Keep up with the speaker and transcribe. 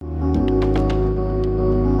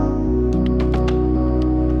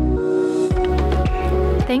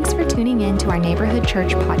tuning in to our Neighborhood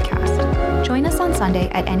Church podcast. Join us on Sunday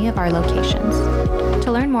at any of our locations.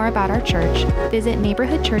 To learn more about our church, visit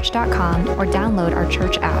neighborhoodchurch.com or download our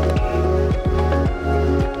church app.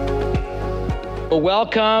 Well,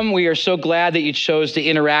 welcome. We are so glad that you chose to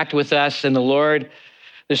interact with us and the Lord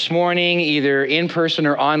this morning, either in person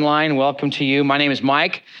or online. Welcome to you. My name is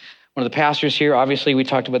Mike, one of the pastors here. Obviously, we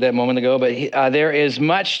talked about that a moment ago, but there is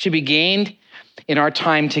much to be gained in our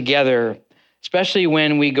time together, especially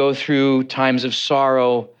when we go through times of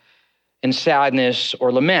sorrow and sadness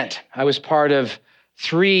or lament. I was part of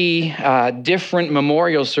 3 different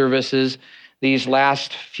memorial services these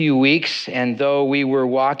last few weeks, and though we were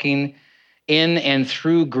walking in and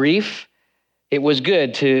through grief, it was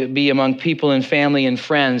good to be among people and family and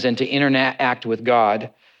friends and to interact with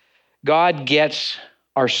God. God gets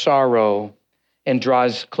our sorrow and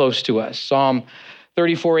draws close to us. Psalm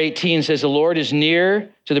 34:18 says, "The Lord is near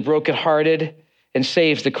to the brokenhearted and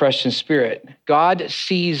saves the crushed in spirit." God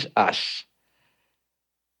sees us.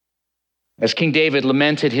 As King David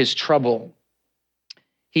lamented his trouble,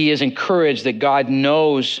 he is encouraged that God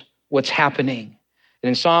knows what's happening. And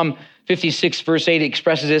in Psalm 56, verse 8, it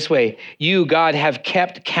expresses this way: "You, God, have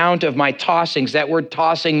kept count of my tossings." That word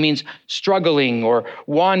tossing means struggling or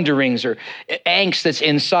wanderings or angst that's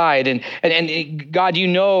inside. And God, you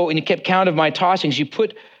know, and you kept count of my tossings. You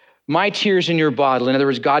put my tears in your bottle. In other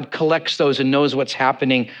words, God collects those and knows what's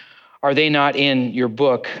happening. Are they not in your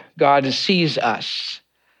book? God sees us.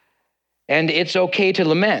 And it's okay to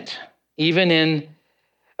lament, even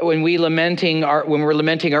when we're lamenting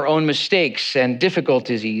our own mistakes and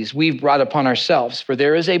difficulties we've brought upon ourselves. For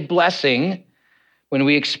there is a blessing when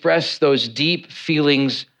we express those deep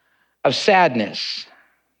feelings of sadness,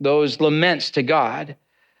 those laments to God.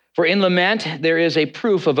 For in lament, there is a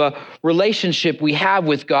proof of a relationship we have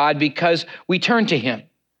with God because we turn to him.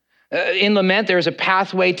 In lament, there is a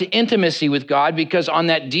pathway to intimacy with God because on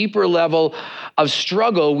that deeper level of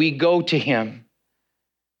struggle, we go to him.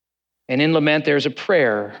 And in lament, there's a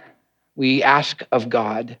prayer we ask of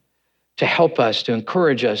God to help us, to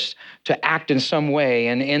encourage us, to act in some way.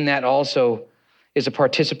 And in that also is a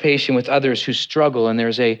participation with others who struggle, and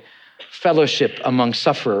there's a fellowship among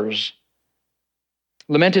sufferers.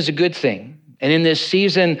 Lament is a good thing. And in this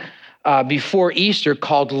season before Easter,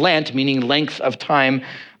 called Lent, meaning length of time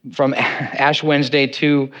from Ash Wednesday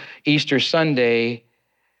to Easter Sunday,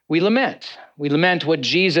 we lament. We lament what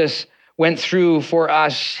Jesus went through for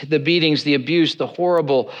us, the beatings, the abuse, the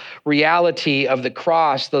horrible reality of the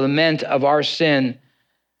cross, the lament of our sin.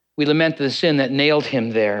 We lament the sin that nailed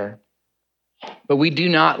him there. But we do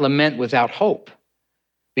not lament without hope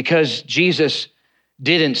because Jesus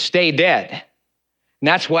didn't stay dead. And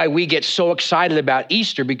that's why we get so excited about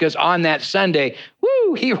Easter, because on that Sunday,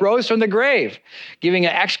 he rose from the grave, giving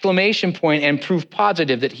an exclamation point and proof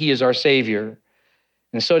positive that he is our Savior.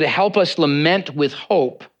 And so to help us lament with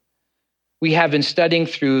hope, we have been studying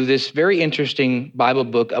through this very interesting Bible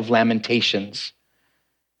book of Lamentations.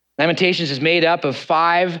 Lamentations is made up of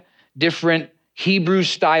 5 different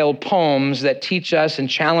Hebrew-style poems that teach us and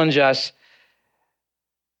challenge us.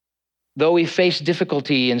 Though we face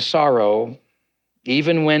difficulty and sorrow,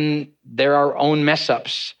 even when there are our own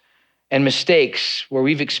mess-ups and mistakes where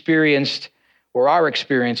we've experienced or are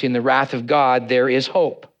experiencing the wrath of God, there is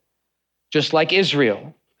hope. Just like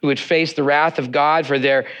Israel, who had faced the wrath of God for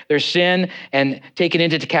their sin and taken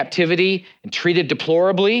into captivity and treated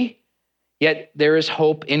deplorably, yet there is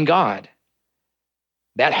hope in God.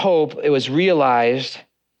 That hope, it was realized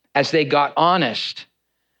as they got honest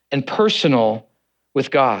and personal with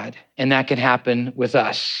God, and that can happen with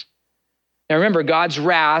us. Now remember, God's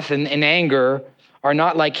wrath and anger are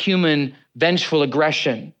not like human vengeful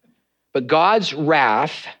aggression, but God's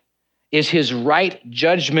wrath is his right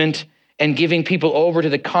judgment and giving people over to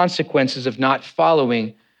the consequences of not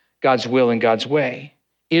following God's will and God's way.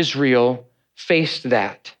 Israel faced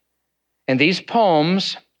that. And these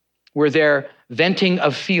poems were their venting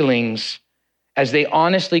of feelings as they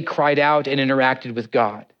honestly cried out and interacted with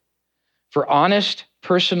God. For honest,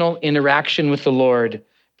 personal interaction with the Lord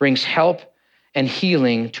brings help and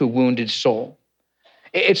healing to a wounded soul.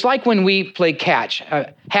 It's like when we play catch.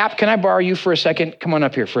 Hap, can I borrow you for a second? Come on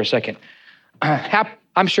up here for a second. Hap,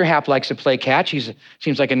 I'm sure Hap likes to play catch. He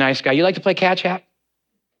seems like a nice guy. You like to play catch, Hap?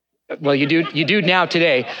 Well, you do now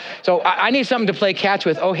today. So I need something to play catch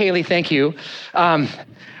with. Oh, Haley, thank you.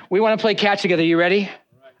 We want to play catch together. You ready?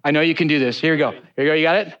 I know you can do this. Here we go. Here you go. You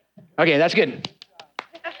got it? Okay, that's good.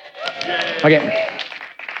 Okay.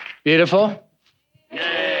 Beautiful.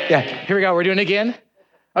 Yeah, here we go. We're doing it again.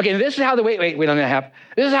 Okay, this is how wait on that, Hap.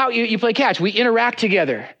 This is how you play catch. We interact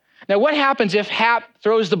together. Now, what happens if Hap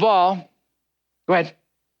throws the ball? Go ahead.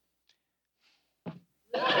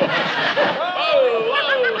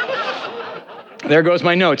 There goes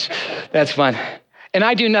my notes. That's fun. And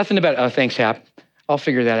I do nothing about it. Oh, thanks, Hap. I'll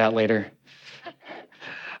figure that out later.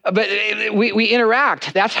 But we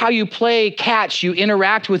interact. That's how you play catch. You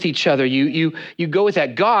interact with each other. You go with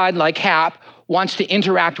that. God, like Hap, wants to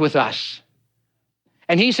interact with us.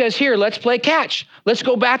 And he says, here, let's play catch. Let's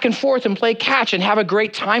go back and forth and play catch and have a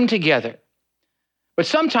great time together. But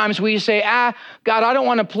sometimes we say, God, I don't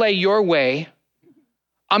want to play your way.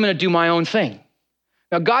 I'm going to do my own thing.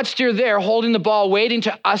 Now, God's still there holding the ball, waiting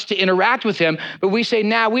to us to interact with him. But we say,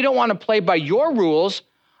 we don't want to play by your rules.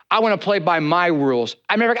 I want to play by my rules.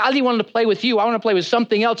 I didn't want to play with you. I want to play with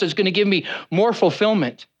something else that's going to give me more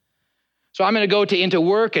fulfillment. So I'm going to go into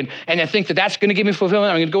work and I think that's going to give me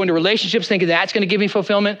fulfillment. I'm going to go into relationships thinking that's going to give me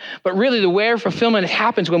fulfillment. But really the way fulfillment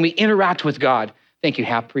happens when we interact with God. Thank you,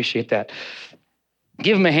 Hap. Appreciate that.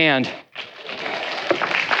 Give him a hand.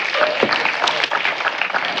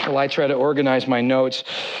 Well, I try to organize my notes.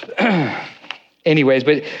 Anyways,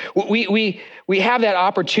 but we have that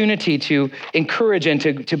opportunity to encourage and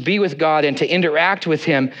to be with God and to interact with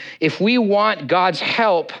him. If we want God's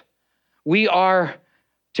help, we are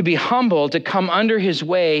to be humble, to come under his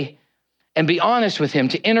way and be honest with him,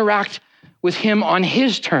 to interact with him on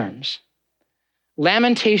his terms.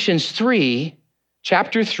 Lamentations 3,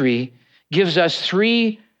 chapter 3, gives us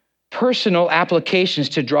 3 personal applications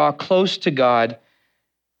to draw close to God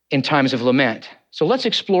in times of lament. So let's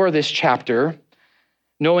explore this chapter.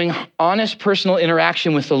 Knowing honest personal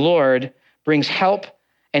interaction with the Lord brings help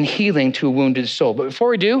and healing to a wounded soul. But before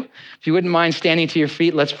we do, if you wouldn't mind standing to your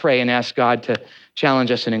feet, let's pray and ask God to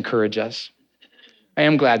challenge us and encourage us. I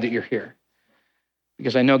am glad that you're here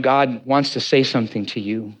because I know God wants to say something to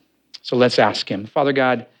you. So let's ask him. Father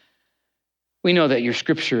God, we know that your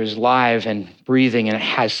scripture is live and breathing and it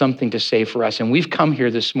has something to say for us. And we've come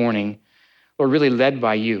here this morning, Lord, really led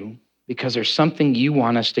by you because there's something you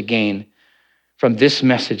want us to gain from this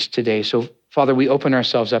message today. So Father, we open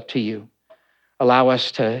ourselves up to you. Allow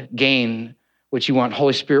us to gain what you want.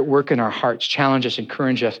 Holy Spirit, work in our hearts, challenge us,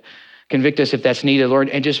 encourage us, convict us if that's needed, Lord,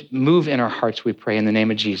 and just move in our hearts, we pray in the name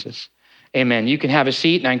of Jesus. Amen. You can have a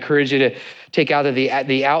seat, and I encourage you to take out of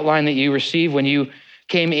the outline that you received when you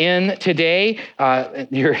came in today,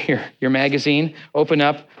 your magazine, open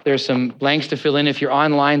up. There's some blanks to fill in. If you're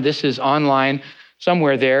online, this is online.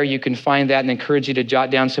 Somewhere there, you can find that and encourage you to jot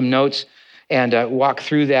down some notes and walk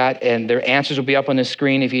through that, and their answers will be up on the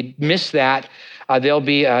screen. If you miss that,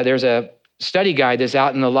 there's a study guide that's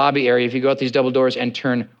out in the lobby area. If you go out these double doors and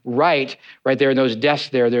turn right there in those desks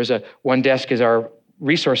there's one desk is our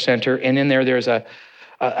resource center, and in there's a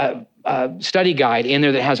study guide in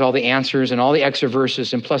there that has all the answers and all the extra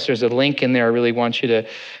verses, and plus there's a link in there. I really want you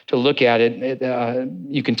to look at it.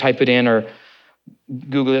 You can type it in or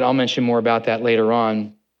Google it. I'll mention more about that later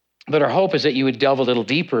on. But our hope is that you would delve a little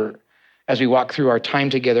deeper as we walk through our time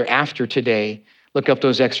together after today. Look up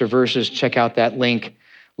those extra verses, check out that link,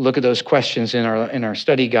 look at those questions in our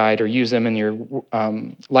study guide or use them in your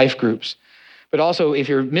life groups. But also, if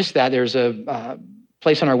you missed that, there's a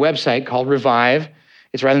place on our website called Revive.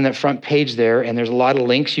 It's right on that front page there, and there's a lot of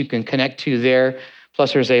links you can connect to there.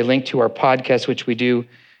 Plus, there's a link to our podcast, which we do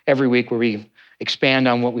every week, where we expand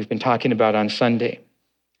on what we've been talking about on Sunday.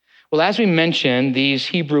 Well, as we mentioned, these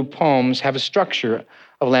Hebrew poems have a structure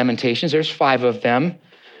of Lamentations. There's 5 of them,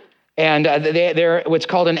 and they're what's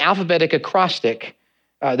called an alphabetic acrostic.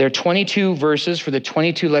 There are 22 verses for the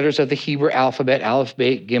 22 letters of the Hebrew alphabet, Aleph,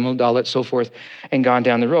 Bet, Gimel, Dalet, so forth, and gone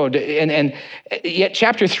down the road. And yet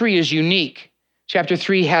chapter 3 is unique. Chapter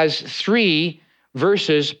 3 has 3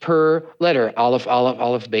 verses per letter. Aleph, Aleph,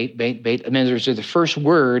 Aleph, Bet, Bet, Bet. And then there's the first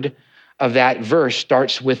word of that verse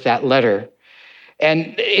starts with that letter.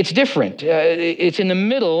 And it's different. It's in the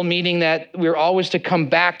middle, meaning that we're always to come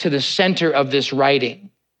back to the center of this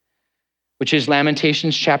writing, which is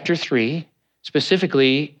Lamentations chapter 3,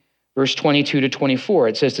 specifically verse 22 to 24.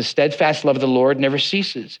 It says, the steadfast love of the Lord never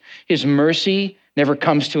ceases. His mercy never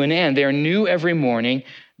comes to an end. They are new every morning.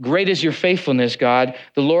 Great is your faithfulness, God.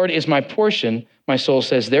 The Lord is my portion. My soul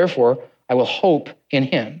says, therefore, I will hope in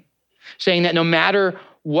him. Saying that no matter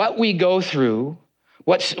what we go through,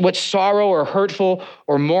 what sorrow or hurtful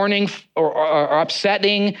or mourning or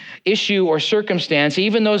upsetting issue or circumstance,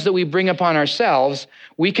 even those that we bring upon ourselves,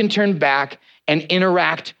 we can turn back and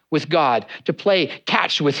interact with God, to play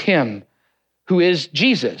catch with him, who is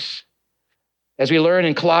Jesus. As we learn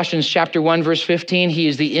in Colossians chapter 1, verse 15, he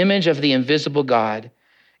is the image of the invisible God.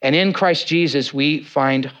 And in Christ Jesus, we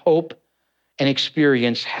find hope and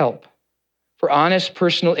experience help. For honest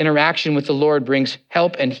personal interaction with the Lord brings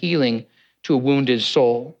help and healing to a wounded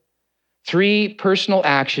soul. 3 personal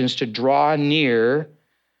actions to draw near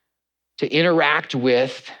to interact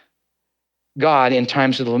with God in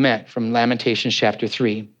times of lament from Lamentations chapter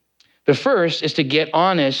 3. The first is to get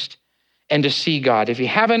honest and to see God. If you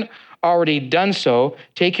haven't already done so,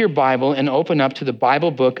 take your Bible and open up to the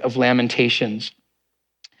Bible book of Lamentations.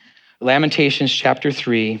 Lamentations chapter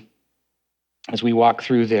 3, as we walk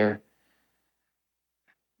through there.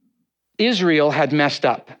 Israel had messed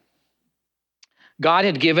up. God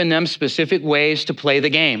had given them specific ways to play the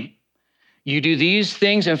game. You do these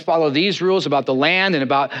things and follow these rules about the land and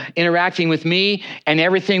about interacting with me, and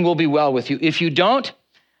everything will be well with you. If you don't,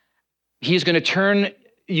 he's going to turn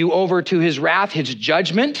you over to his wrath, his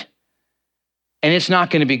judgment, and it's not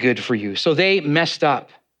going to be good for you. So they messed up.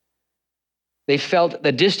 They felt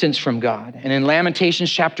the distance from God. And in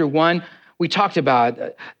Lamentations chapter 1, we talked about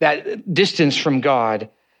that distance from God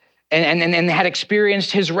and had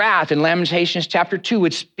experienced his wrath. In Lamentations chapter 2,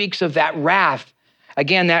 it speaks of that wrath.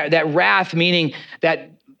 Again, that wrath meaning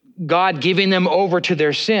that God giving them over to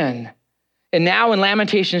their sin. And now in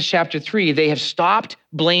Lamentations chapter 3, they have stopped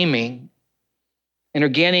blaming and are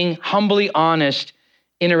getting humbly honest,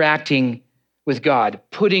 interacting with God,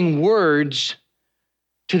 putting words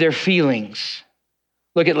to their feelings.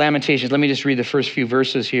 Look at Lamentations. Let me just read the first few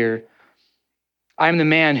verses here. I am the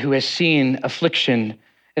man who has seen affliction,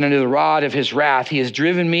 and under the rod of his wrath, he has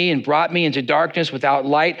driven me and brought me into darkness without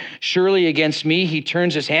light. Surely against me, he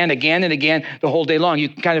turns his hand again and again the whole day long. You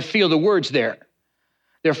can kind of feel the words there.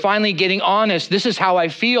 They're finally getting honest. This is how I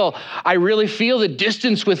feel. I really feel the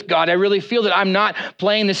distance with God. I really feel that I'm not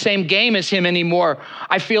playing the same game as him anymore.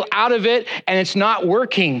 I feel out of it and it's not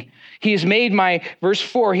working. He has made verse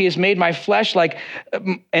 4, he has made my flesh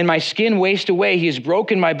and my skin waste away. He has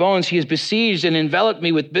broken my bones. He has besieged and enveloped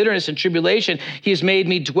me with bitterness and tribulation. He has made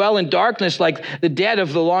me dwell in darkness like the dead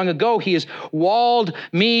of the long ago. He has walled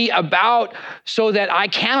me about so that I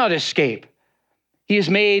cannot escape. He has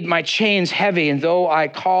made my chains heavy, and though I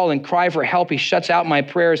call and cry for help, he shuts out my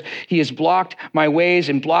prayers. He has blocked my ways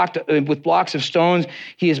and blocked with blocks of stones.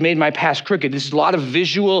 He has made my paths crooked. This is a lot of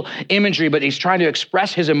visual imagery, but he's trying to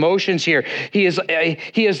express his emotions here. He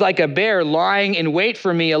is like a bear lying in wait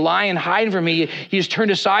for me, a lion hiding from me. He has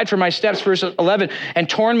turned aside from my steps, verse 11, and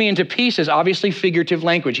torn me into pieces. Obviously figurative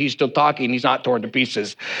language. He's still talking. He's not torn to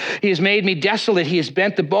pieces. He has made me desolate. He has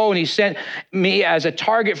bent the bow, and he sent me as a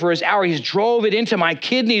target for his arrow. He's drove it into my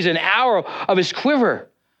kidneys, an arrow of his quiver.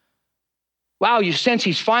 Wow, you sense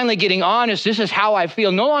he's finally getting honest. This is how I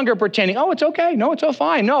feel. No longer pretending, oh, it's okay. No, it's all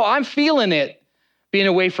fine. No, I'm feeling it. Being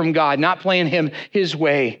away from God, not playing him his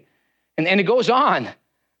way. And it goes on.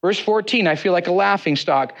 Verse 14, I feel like a laughing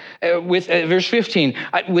stock. Verse 15,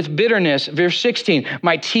 with bitterness. Verse 16,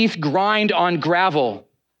 my teeth grind on gravel.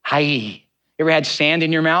 Hi. Ever had sand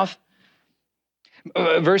in your mouth?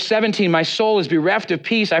 Verse 17, my soul is bereft of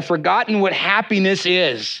peace. I've forgotten what happiness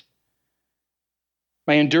is.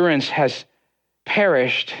 My endurance has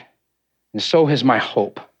perished, and so has my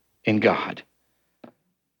hope in God.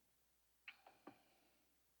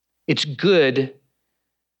 It's good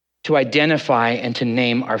to identify and to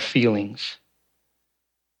name our feelings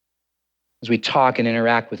as we talk and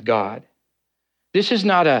interact with God. This is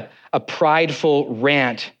not a prideful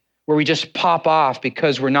rant where we just pop off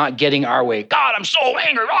because we're not getting our way. God, I'm so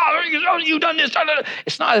angry. Oh, you've done this.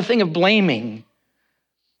 It's not a thing of blaming.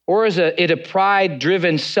 Or is it a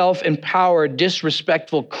pride-driven, self-empowered,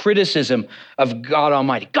 disrespectful criticism of God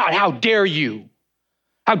Almighty? God, how dare you?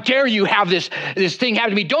 How dare you have this thing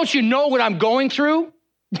happen to me? Don't you know what I'm going through?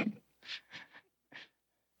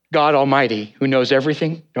 God Almighty, who knows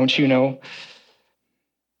everything, don't you know?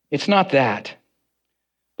 It's not that,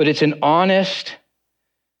 but it's an honest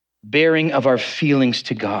bearing of our feelings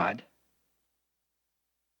to God.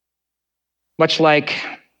 Much like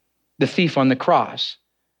the thief on the cross.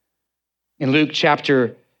 In Luke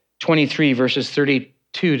chapter 23, verses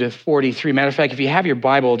 32 to 43. Matter of fact, if you have your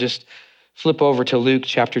Bible, just flip over to Luke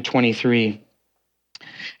chapter 23.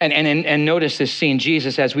 And notice this scene.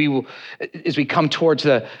 Jesus, as we come towards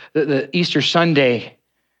the Easter Sunday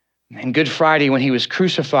and Good Friday when he was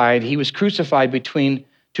crucified between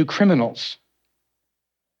two criminals.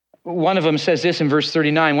 One of them says this in verse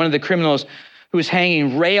 39, one of the criminals who was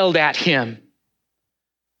hanging railed at him.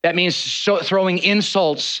 That means throwing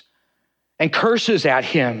insults and curses at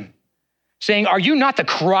him, saying, are you not the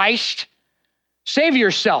Christ? Save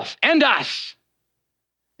yourself and us.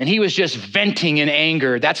 And he was just venting in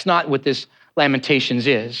anger. That's not what this Lamentations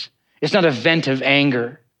is. It's not a vent of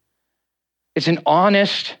anger. It's an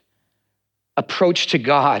honest approach to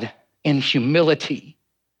God in humility.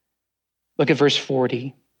 Look at verse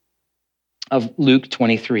 40 of Luke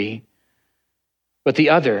 23. But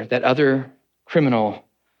that other criminal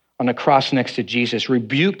on the cross next to Jesus,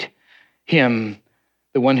 rebuked him,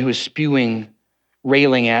 the one who is spewing,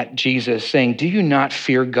 railing at Jesus, saying, "Do you not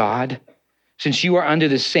fear God, since you are under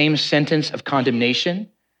the same sentence of condemnation?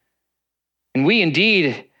 And we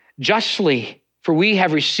indeed justly, for we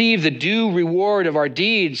have received the due reward of our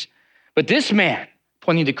deeds. But this man,"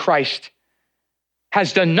 pointing to Christ,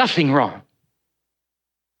 "has done nothing wrong."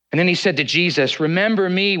 And then he said to Jesus, "Remember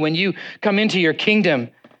me when you come into your kingdom."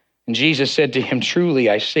 And Jesus said to him, "Truly,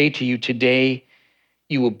 I say to you, today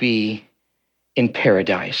you will be in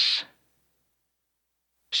paradise."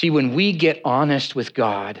 See, when we get honest with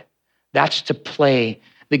God, that's to play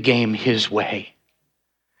the game his way.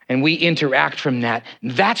 And we interact from that.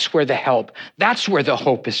 That's where the help, that's where the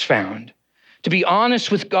hope is found. To be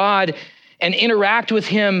honest with God and interact with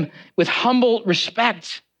him with humble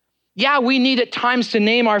respect. Yeah, we need at times to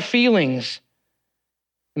name our feelings.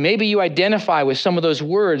 Maybe you identify with some of those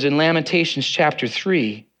words in Lamentations chapter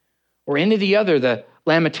 3 or any of the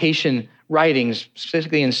Lamentation writings,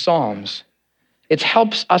 specifically in Psalms. It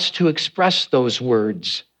helps us to express those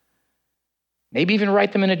words. Maybe even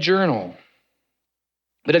write them in a journal.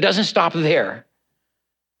 But it doesn't stop there.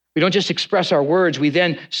 We don't just express our words, we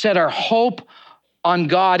then set our hope on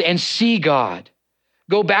God and see God.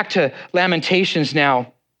 Go back to Lamentations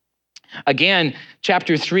now. Again,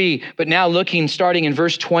 chapter 3, but now starting in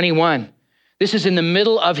verse 21. This is in the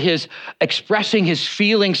middle of his expressing his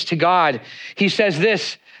feelings to God. He says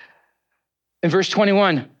this in verse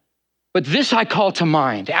 21, "But this I call to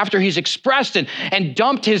mind," after he's expressed and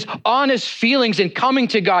dumped his honest feelings in coming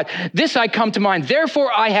to God. "This I come to mind.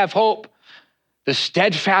 Therefore I have hope. The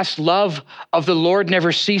steadfast love of the Lord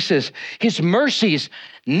never ceases. His mercies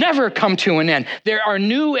never come to an end. They are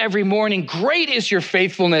new every morning. Great is your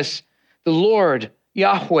faithfulness. The Lord,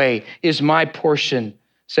 Yahweh, is my portion,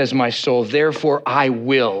 says my soul. Therefore I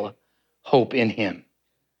will hope in him."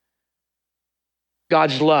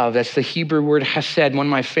 God's love, that's the Hebrew word hesed, one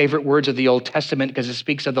of my favorite words of the Old Testament because it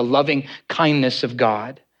speaks of the loving kindness of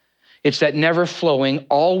God. It's that never flowing,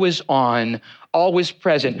 always on, always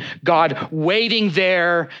present, God waiting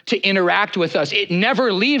there to interact with us. It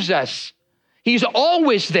never leaves us. He's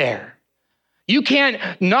always there. You can't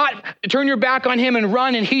not turn your back on him and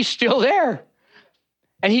run and he's still there.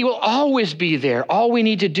 And he will always be there. All we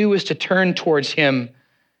need to do is to turn towards him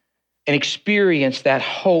and experience that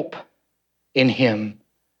hope in him.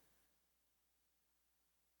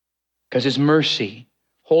 Because his mercy,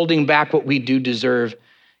 holding back what we do deserve,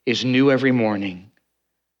 is new every morning.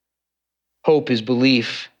 Hope is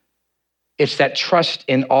belief. It's that trust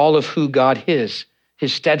in all of who God is,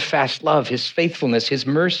 his steadfast love, his faithfulness, his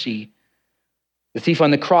mercy. The thief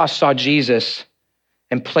on the cross saw Jesus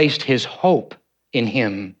and placed his hope in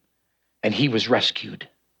him, and he was rescued.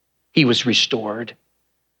 He was restored.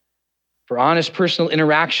 For honest personal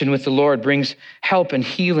interaction with the Lord brings help and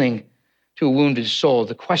healing to a wounded soul.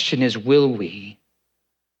 The question is, will we?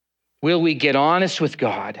 Will we get honest with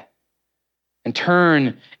God and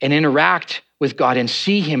turn and interact with God and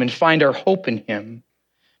see him and find our hope in him?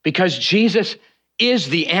 Because Jesus is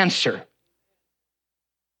the answer.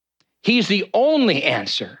 He's the only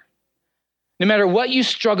answer. No matter what you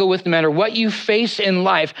struggle with, no matter what you face in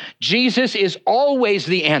life, Jesus is always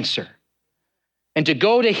the answer. And to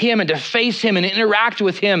go to him and to face him and interact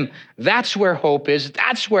with him, that's where hope is,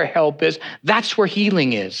 that's where help is, that's where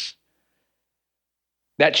healing is.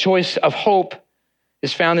 That choice of hope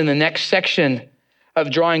is found in the next section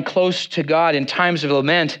of drawing close to God in times of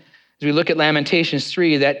lament. As we look at Lamentations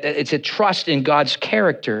 3, that it's a trust in God's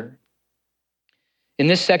character. In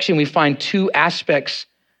this section, we find two aspects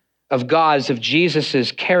of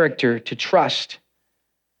Jesus' character to trust.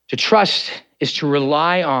 To trust is to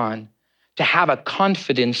rely on, to have a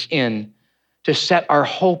confidence in, to set our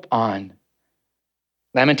hope on.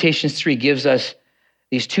 Lamentations 3 gives us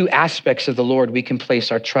these two aspects of the Lord we can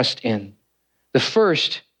place our trust in. The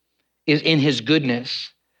first is in his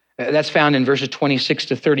goodness. That's found in verses 26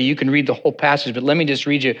 to 30. You can read the whole passage, but let me just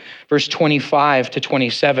read you verse 25 to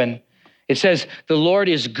 27. It says, "The Lord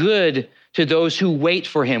is good to those who wait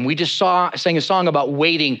for him." We just sang a song about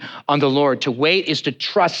waiting on the Lord. To wait is to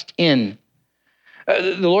trust in.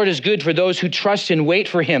 The Lord is good for those who trust and wait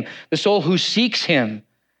for him, the soul who seeks him.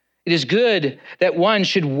 It is good that one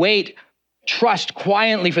should wait, trust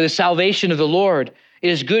quietly for the salvation of the Lord. It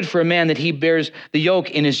is good for a man that he bears the yoke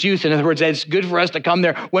in his youth. In other words, it's good for us to come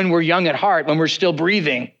there when we're young at heart, when we're still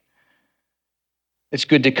breathing. It's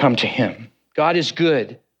good to come to him. God is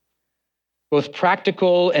good. Both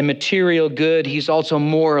practical and material good, he's also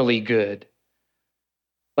morally good.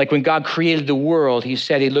 Like when God created the world, he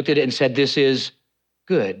looked at it and said, this is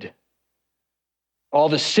good. All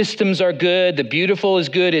the systems are good. The beautiful is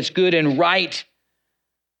good. It's good and right.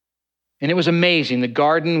 And it was amazing. The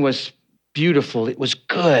garden was beautiful. It was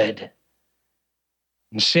good.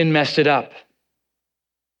 And sin messed it up.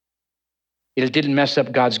 It didn't mess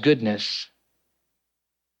up God's goodness.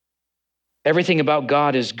 Everything about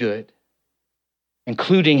God is good,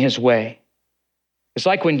 including his way. It's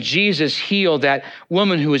like when Jesus healed that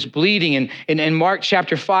woman who was bleeding in Mark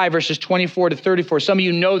chapter 5, verses 24 to 34. Some of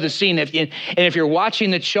you know the scene. And if you're watching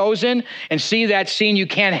The Chosen and see that scene, you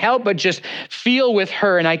can't help but just feel with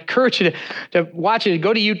her. And I encourage you to watch it.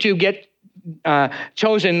 Go to YouTube, get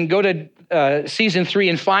Chosen, go to season 3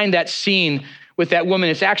 and find that scene with that woman.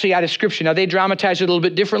 It's actually out of scripture. Now they dramatize it a little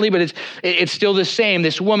bit differently, but it's still the same.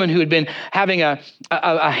 This woman who had been having a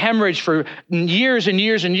hemorrhage for years and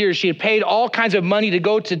years and years. She had paid all kinds of money to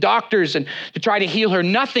go to doctors and to try to heal her.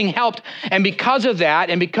 Nothing helped. And because of that,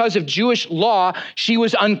 and because of Jewish law, she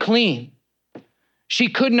was unclean. She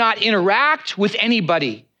could not interact with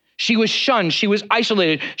anybody. She was shunned. She was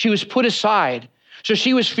isolated. She was put aside. So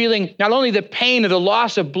she was feeling not only the pain of the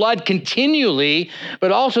loss of blood continually,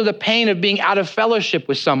 but also the pain of being out of fellowship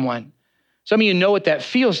with someone. Some of you know what that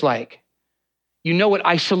feels like. You know what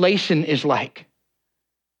isolation is like.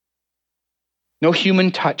 No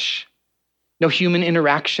human touch, no human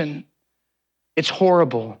interaction. It's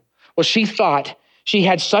horrible. Well, she thought she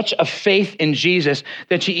had such a faith in Jesus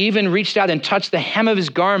that she even reached out and touched the hem of his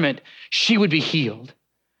garment. She would be healed.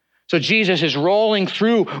 So Jesus is rolling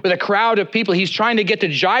through with a crowd of people. He's trying to get to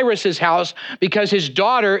Jairus' house because his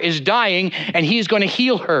daughter is dying and he's going to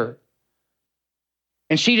heal her.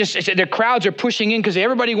 And the crowds are pushing in because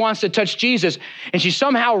everybody wants to touch Jesus. And she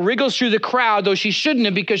somehow wriggles through the crowd, though she shouldn't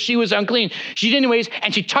have because she was unclean. She did anyways,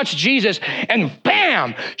 and she touched Jesus and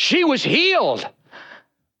bam, she was healed.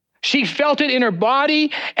 She felt it in her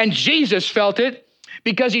body and Jesus felt it,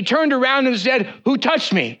 because he turned around and said, "Who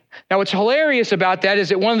touched me?" Now, what's hilarious about that is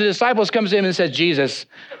that one of the disciples comes in and says, "Jesus,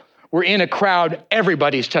 we're in a crowd.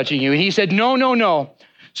 Everybody's touching you." And he said, No.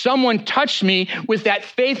 Someone touched me with that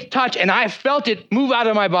faith touch, and I felt it move out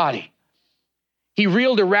of my body. He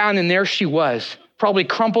reeled around, and there she was, probably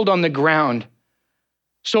crumpled on the ground.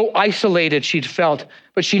 So isolated she'd felt,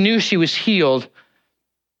 but she knew she was healed.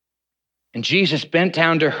 And Jesus bent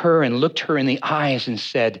down to her and looked her in the eyes and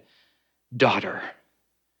said, "Daughter."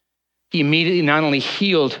 He immediately not only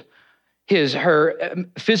healed her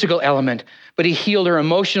physical element, but he healed her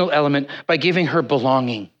emotional element by giving her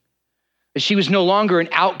belonging. She was no longer an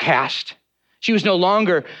outcast. She was no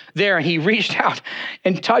longer there. He reached out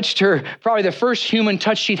and touched her, probably the first human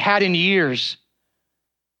touch she'd had in years.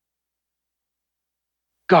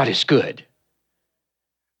 God is good.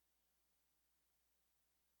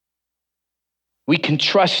 We can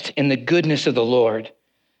trust in the goodness of the Lord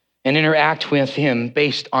and interact with him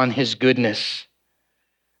based on his goodness.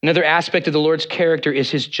 Another aspect of the Lord's character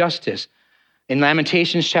is his justice. In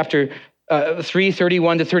Lamentations chapter 3,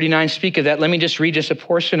 31 to 39 speak of that. Let me just read just a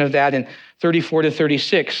portion of that in 34 to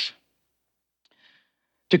 36.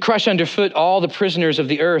 To crush underfoot all the prisoners of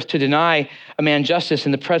the earth, to deny a man justice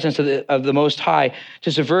in the presence of the Most High,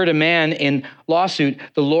 to subvert a man in lawsuit,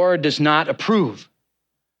 the Lord does not approve.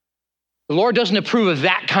 The Lord doesn't approve of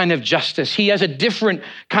that kind of justice. He has a different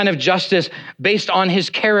kind of justice based on his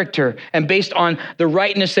character and based on the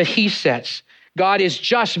rightness that he sets. God is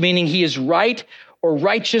just, meaning he is right or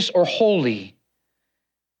righteous or holy.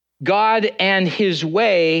 God and his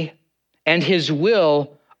way and his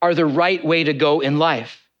will are the right way to go in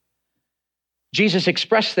life. Jesus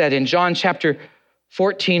expressed that in John chapter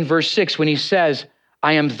 14, verse 6, when he says,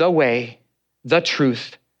 "I am the way, the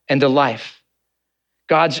truth, and the life."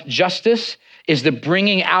 God's justice is the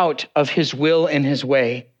bringing out of his will and his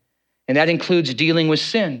way, and that includes dealing with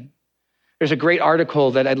sin. There's a great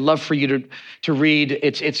article that I'd love for you to read.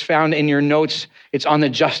 It's found in your notes. It's on the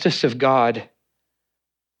justice of God.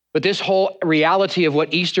 But this whole reality of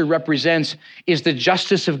what Easter represents is the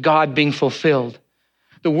justice of God being fulfilled.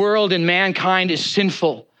 The world and mankind is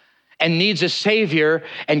sinful and needs a savior,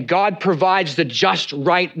 and God provides the just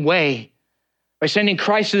right way by sending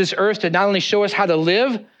Christ to this earth to not only show us how to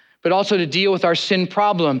live, but also to deal with our sin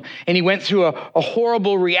problem. And he went through a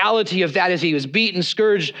horrible reality of that as he was beaten,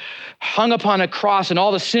 scourged, hung upon a cross, and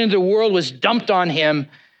all the sin of the world was dumped on him,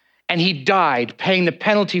 and he died, paying the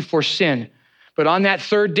penalty for sin. But on that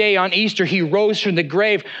third day, on Easter, he rose from the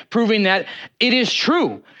grave, proving that it is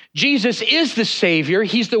true. Jesus is the Savior.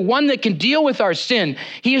 He's the one that can deal with our sin.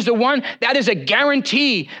 He is the one that is a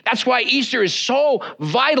guarantee. That's why Easter is so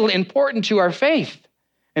vital, important to our faith.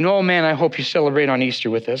 And oh man, I hope you celebrate on Easter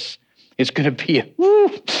with us. It's going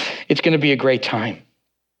to be a great time.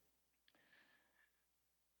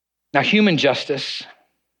 Now, human justice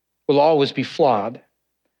will always be flawed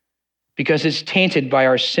because it's tainted by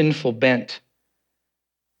our sinful bent.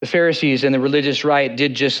 The Pharisees and the religious right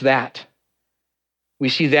did just that. We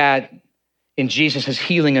see that in Jesus'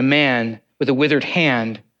 healing a man with a withered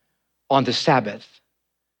hand on the Sabbath.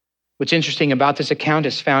 What's interesting about this account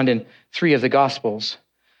is found in 3 of the Gospels.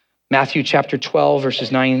 Matthew chapter 12,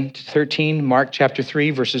 verses 9 to 13, Mark chapter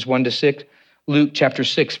 3, verses 1 to 6, Luke chapter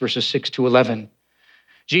 6, verses 6 to 11.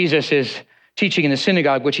 Jesus is teaching in the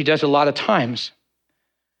synagogue, which he does a lot of times.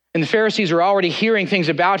 And the Pharisees are already hearing things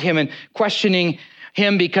about him and questioning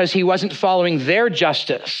him because he wasn't following their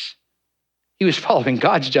justice. He was following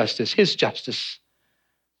God's justice, his justice.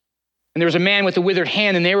 And there was a man with a withered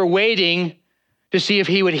hand, and they were waiting to see if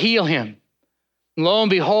he would heal him. And lo and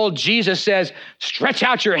behold, Jesus says, stretch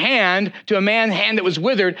out your hand to a man's hand that was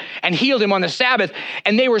withered and healed him on the Sabbath.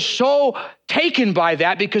 And they were so taken by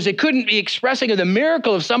that because they couldn't be expressing the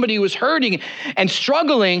miracle of somebody who was hurting and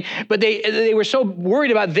struggling, but they were so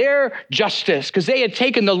worried about their justice because they had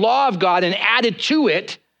taken the law of God and added to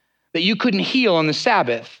it that you couldn't heal on the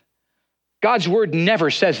Sabbath. God's word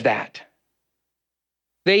never says that.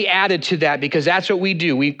 They added to that because that's what we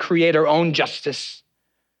do. We create our own justice.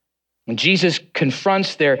 When Jesus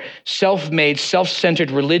confronts their self-made, self-centered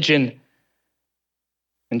religion,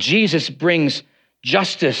 and Jesus brings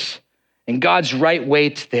justice and God's right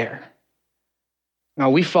weight there. Now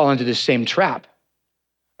we fall into the same trap.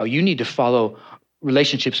 Oh, you need to follow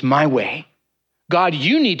relationships my way. God,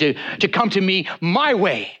 you need to come to me my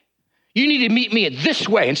way. You need to meet me this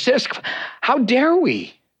way. And says, how dare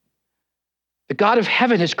we? The God of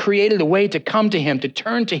heaven has created a way to come to him, to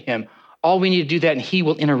turn to him. All we need to do that and he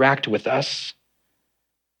will interact with us.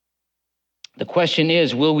 The question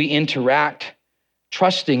is, will we interact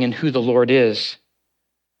trusting in who the Lord is?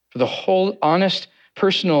 For the whole honest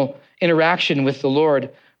personal interaction with the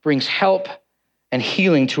Lord brings help and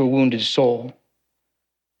healing to a wounded soul.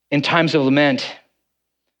 In times of lament,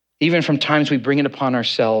 even from times we bring it upon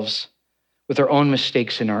ourselves with our own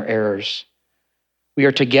mistakes and our errors, we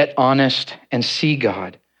are to get honest and see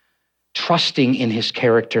God, trusting in his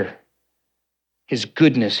character, his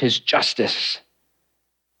goodness, his justice.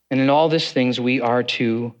 And in all these things, we are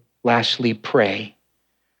to lastly pray,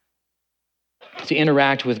 to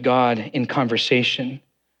interact with God in conversation,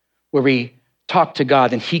 where we talk to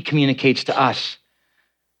God and he communicates to us.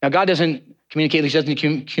 Now, God doesn't communicate, at least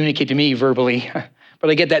doesn't communicate to me verbally, but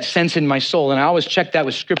I get that sense in my soul. And I always check that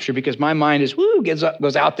with scripture because my mind is,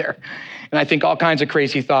 goes out there. And I think all kinds of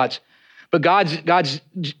crazy thoughts. But God's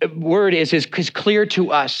word is clear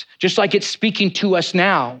to us, just like it's speaking to us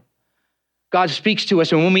now. God speaks to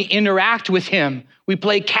us, and when we interact with him, we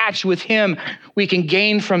play catch with him, we can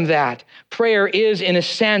gain from that. Prayer is, in a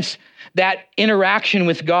sense, that interaction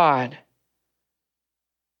with God.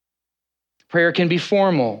 Prayer can be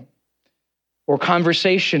formal or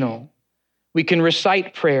conversational. We can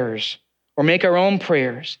recite prayers or make our own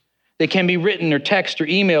prayers. They can be written or text or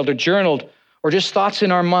emailed or journaled or just thoughts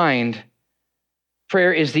in our mind.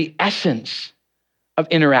 Prayer is the essence of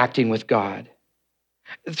interacting with God.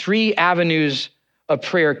 3 avenues of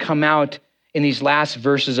prayer come out in these last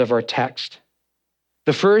verses of our text.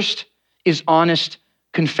 The first is honest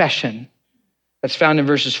confession. That's found in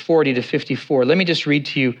verses 40 to 54. Let me just read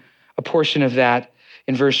to you a portion of that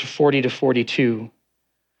in verse 40 to 42.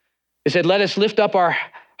 It said, let us lift up our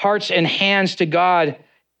hearts and hands to God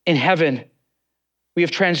in heaven. We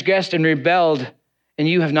have transgressed and rebelled, and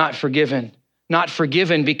you have not forgiven. Not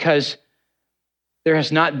forgiven because there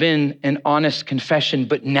has not been an honest confession,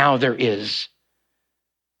 but now there is.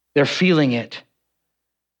 They're feeling it.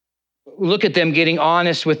 Look at them getting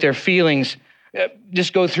honest with their feelings.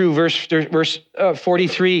 Just go through verse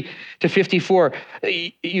 43 to 54.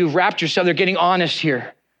 You've wrapped yourself, they're getting honest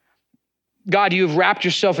here. God, you've wrapped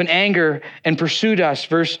yourself in anger and pursued us.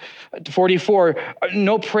 Verse 44,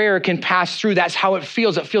 no prayer can pass through. That's how it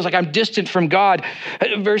feels. It feels like I'm distant from God.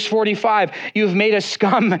 Verse 45, you've made us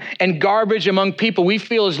scum and garbage among people. We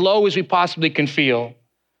feel as low as we possibly can feel.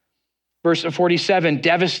 Verse 47,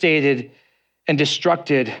 devastated and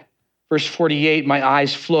destructed. Verse 48, my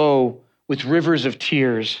eyes flow with rivers of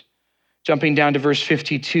tears. Jumping down to verse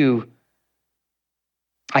 52,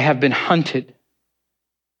 I have been hunted.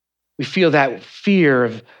 We feel that fear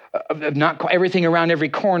of not everything around every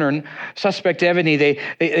corner. And suspect Ebony,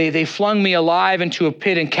 they flung me alive into a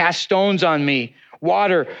pit and cast stones on me.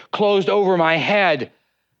 Water closed over my head.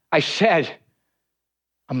 I said,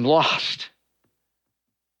 I'm lost.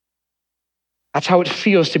 That's how it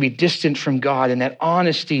feels to be distant from God, and that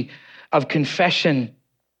honesty of confession.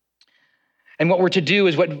 And what we're to do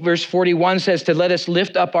is what verse 41 says, to let us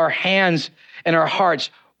lift up our hands and our hearts.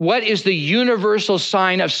 What is the universal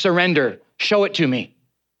sign of surrender? Show it to me.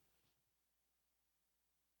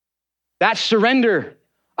 That's surrender.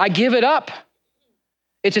 I give it up.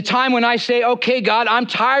 It's a time when I say, okay, God, I'm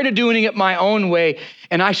tired of doing it my own way,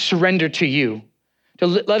 and I surrender to you.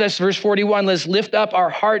 Let us, verse 41, let's lift up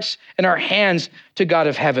our hearts and our hands to God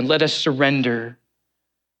of heaven. Let us surrender.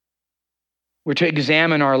 We're to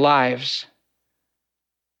examine our lives.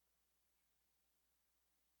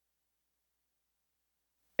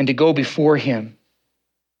 And to go before him.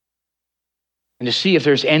 And to see if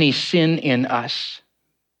there's any sin in us.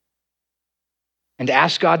 And to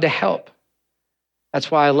ask God to help. That's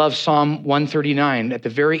why I love Psalm 139. At the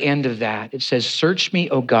very end of that, it says, search me,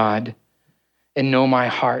 O God, and know my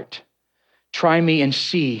heart. Try me and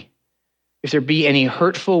see if there be any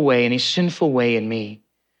hurtful way, any sinful way in me,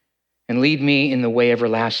 and lead me in the way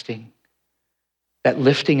everlasting. That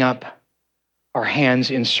lifting up our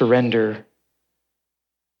hands in surrender.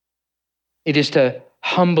 It is to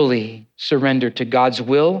humbly surrender to God's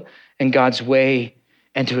will and God's way,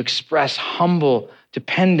 and to express humble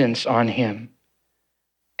dependence on him,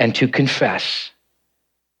 and to confess,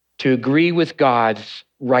 to agree with God's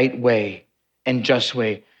right way and just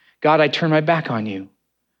way. God, I turn my back on you.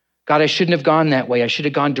 God, I shouldn't have gone that way. I should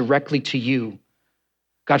have gone directly to you.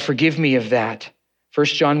 God, forgive me of that. 1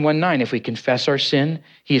 John 1:9, if we confess our sin,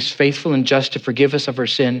 he is faithful and just to forgive us of our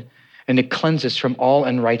sin and to cleanse us from all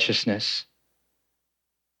unrighteousness.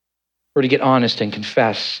 We're to get honest and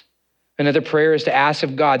confess. Another prayer is to ask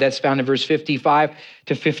of God. That's found in verse 55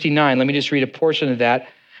 to 59. Let me just read a portion of that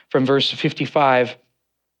from verse 55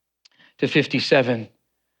 to 57.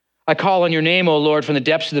 I call on your name, O Lord, from the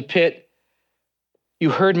depths of the pit.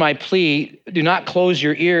 You heard my plea. Do not close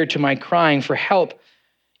your ear to my crying for help.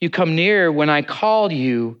 You come near when I called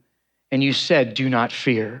you, and you said, do not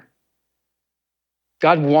fear.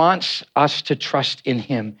 God wants us to trust in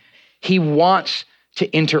him. He wants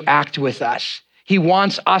to interact with us. He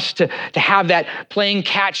wants us to have that playing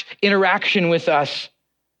catch interaction with us.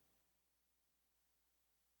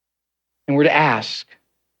 And we're to ask.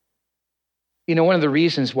 You know, one of the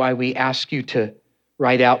reasons why we ask you to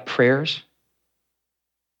write out prayers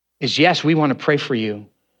is, yes, we want to pray for you.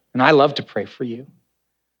 And I love to pray for you.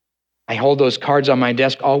 I hold those cards on my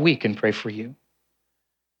desk all week and pray for you.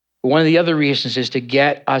 But one of the other reasons is to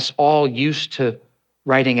get us all used to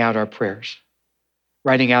writing out our prayers,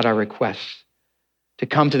 writing out our requests, to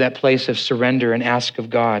come to that place of surrender and ask of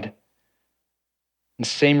God. And the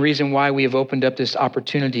same reason why we have opened up this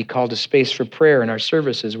opportunity called a space for prayer in our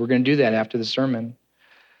services. We're going to do that after the sermon.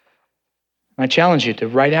 I challenge you to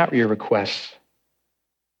write out your requests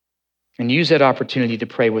and use that opportunity to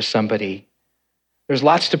pray with somebody. There's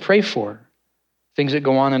lots to pray for. Things that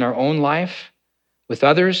go on in our own life, with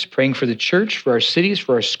others, praying for the church, for our cities,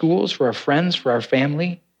 for our schools, for our friends, for our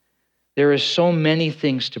family. There is so many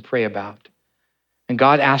things to pray about. And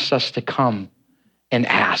God asks us to come and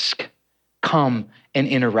ask, come and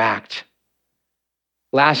interact.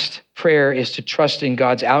 Last prayer is to trust in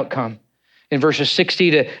God's outcome. In verses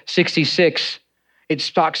 60 to 66, it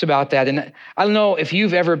talks about that. And I don't know if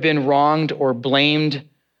you've ever been wronged or blamed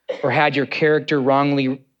or had your character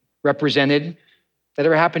wrongly represented. That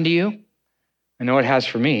ever happened to you? I know it has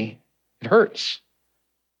for me. It hurts.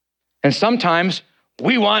 And sometimes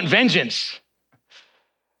we want vengeance.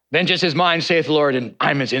 Vengeance is mine, saith the Lord, and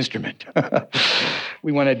I'm his instrument.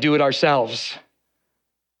 We want to do it ourselves.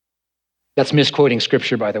 That's misquoting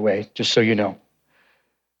scripture, by the way, just so you know.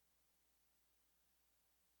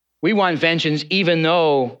 We want vengeance even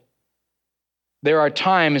though there are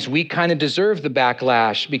times we kind of deserve the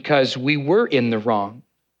backlash because we were in the wrong.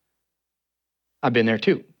 I've been there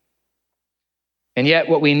too. And yet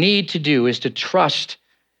what we need to do is to trust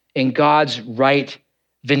in God's right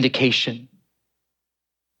vindication.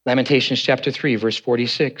 Lamentations chapter 3, verse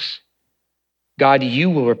 46. God, you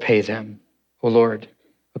will repay them, O Lord,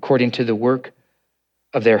 according to the work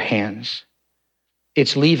of their hands.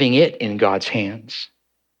 It's leaving it in God's hands.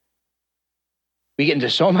 We get into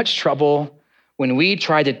so much trouble when we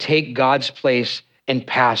try to take God's place and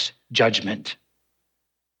pass judgment.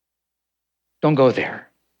 Don't go there.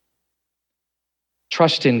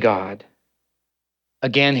 Trust in God.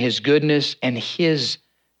 Again, his goodness and his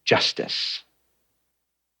justice.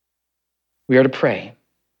 We are to pray,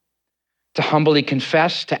 to humbly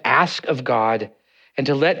confess, to ask of God, and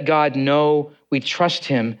to let God know we trust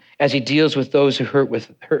him as he deals with those who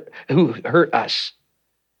hurt us.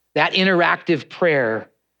 That interactive prayer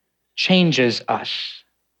changes us.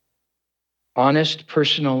 Honest,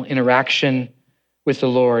 personal interaction with the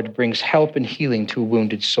Lord brings help and healing to a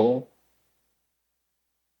wounded soul.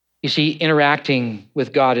 You see, interacting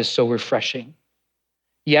with God is so refreshing.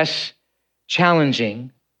 Yes,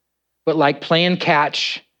 challenging, but like playing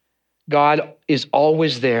catch, God is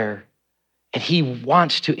always there And he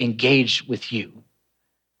wants to engage with you,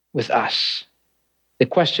 with us. The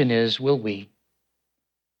question is, will we?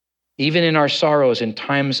 Even in our sorrows, in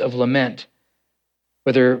times of lament,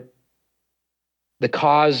 whether the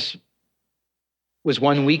cause was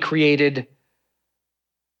one we created,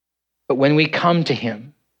 but when we come to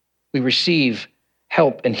him, we receive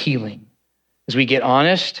help and healing. As we get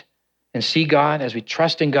honest and see God, as we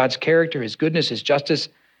trust in God's character, his goodness, his justice,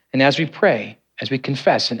 and as we pray, as we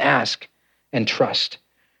confess and ask and trust.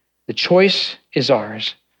 The choice is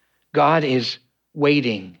ours. God is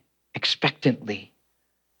waiting expectantly,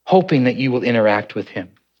 hoping that you will interact with him.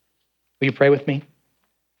 Will you pray with me?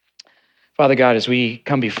 Father God, as we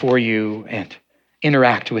come before you and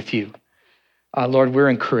interact with you, Lord, we're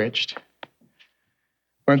encouraged.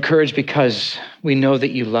 We're encouraged because we know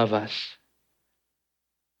that you love us.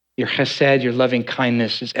 Your chesed, your loving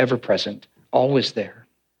kindness is ever present, always there.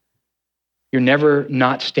 You're never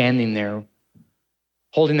not standing there,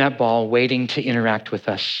 holding that ball, waiting to interact with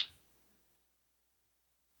us.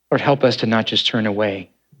 Lord, help us to not just turn away.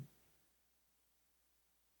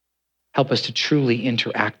 Help us to truly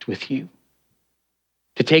interact with you.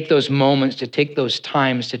 To take those moments, to take those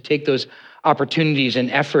times, to take those opportunities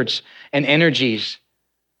and efforts and energies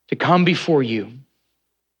to come before you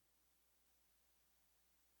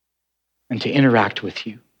and to interact with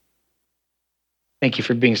you. Thank you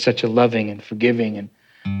for being such a loving and forgiving and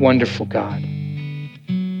wonderful God.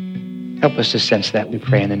 Help us to sense that, we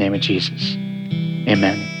pray in the name of Jesus.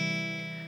 Amen.